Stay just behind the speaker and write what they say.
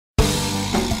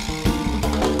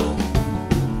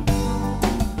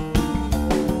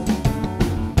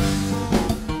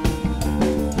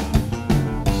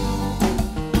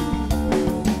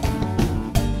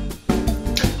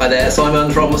Hi there,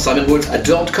 Simon from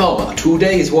simonwoods.com.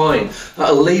 Today's wine,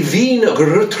 Les Vignes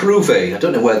Retrouvées. I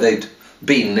don't know where they'd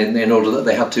been in order that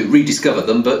they had to rediscover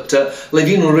them, but Les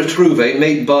Vignes Retrouvées,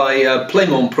 made by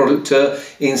Plaimont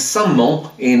Producteurs in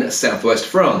Saint-Mont in southwest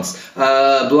France.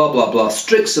 Blah blah blah.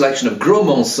 Strict selection of Gros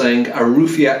Manseng,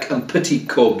 Arrufiac and Petit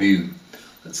Courbu.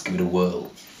 Let's give it a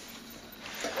whirl.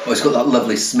 Oh, it's got that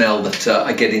lovely smell that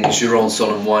I get in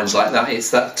Gironde wines like that.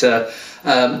 It's that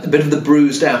a bit of the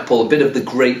bruised apple, a bit of the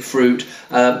grapefruit,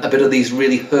 a bit of these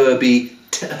really herby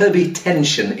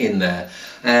tension in there.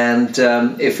 And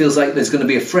it feels like there's going to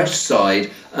be a fresh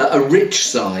side, a rich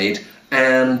side,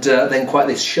 and then quite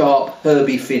this sharp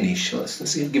herby finish. Let's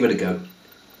see, give it a go.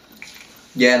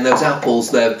 Yeah, and those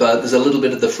apples, there's a little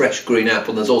bit of the fresh green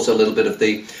apple, and there's also a little bit of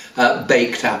the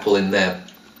baked apple in there.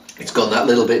 It's gone that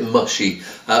little bit mushy,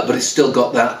 but it's still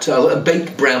got that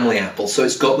baked Bramley apple, so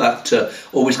it's got that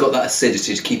always got that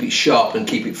acidity to keep it sharp and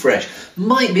keep it fresh.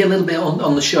 Might be a little bit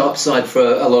on the sharp side for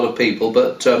a lot of people,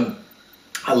 but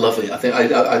I love it. I think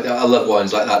I love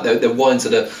wines like that. They're wines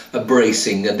that are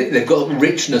bracing, and they've got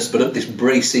richness, but this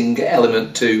bracing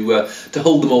element to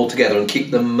hold them all together and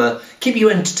keep you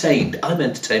entertained. I'm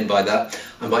entertained by that.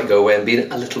 I might go away and be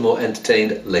a little more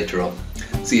entertained later on.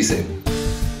 See you soon.